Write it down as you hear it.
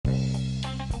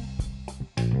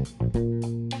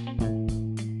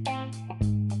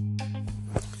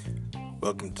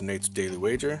Welcome to Nate's Daily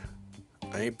Wager.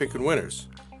 I ain't picking winners,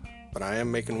 but I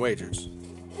am making wagers.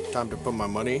 Time to put my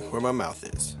money where my mouth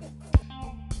is.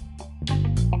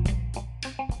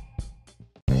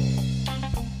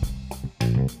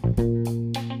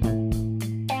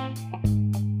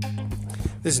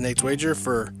 This is Nate's Wager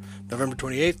for November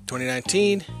 28th,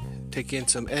 2019. Taking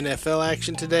some NFL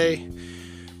action today.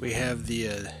 We have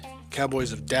the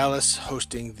Cowboys of Dallas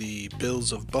hosting the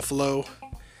Bills of Buffalo.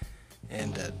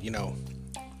 And,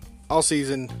 all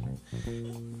season,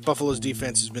 Buffalo's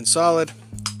defense has been solid,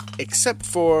 except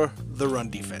for the run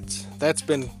defense. That's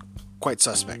been quite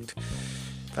suspect.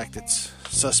 In fact, it's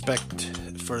suspect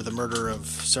for the murder of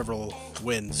several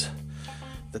wins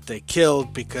that they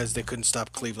killed because they couldn't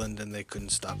stop Cleveland and they couldn't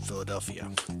stop Philadelphia.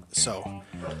 So,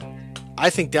 I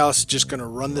think Dallas is just going to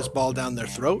run this ball down their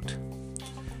throat,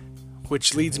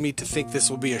 which leads me to think this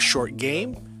will be a short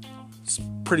game. It's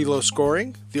pretty low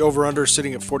scoring. The over-under is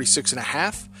sitting at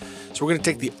 46.5. So we're going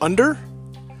to take the under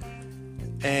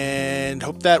and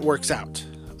hope that works out.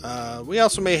 We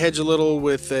also may hedge a little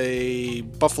with a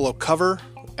Buffalo cover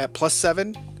at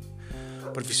 +7.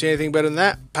 But if you see anything better than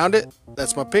that, pound it.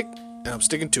 That's my pick, and I'm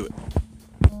sticking to it.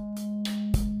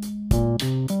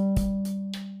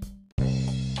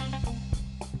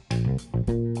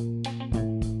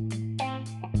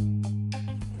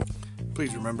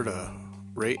 Please remember to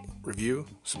rate, review,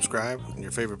 subscribe in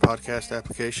your favorite podcast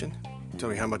application. Tell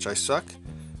me how much I suck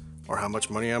or how much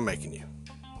money I'm making you.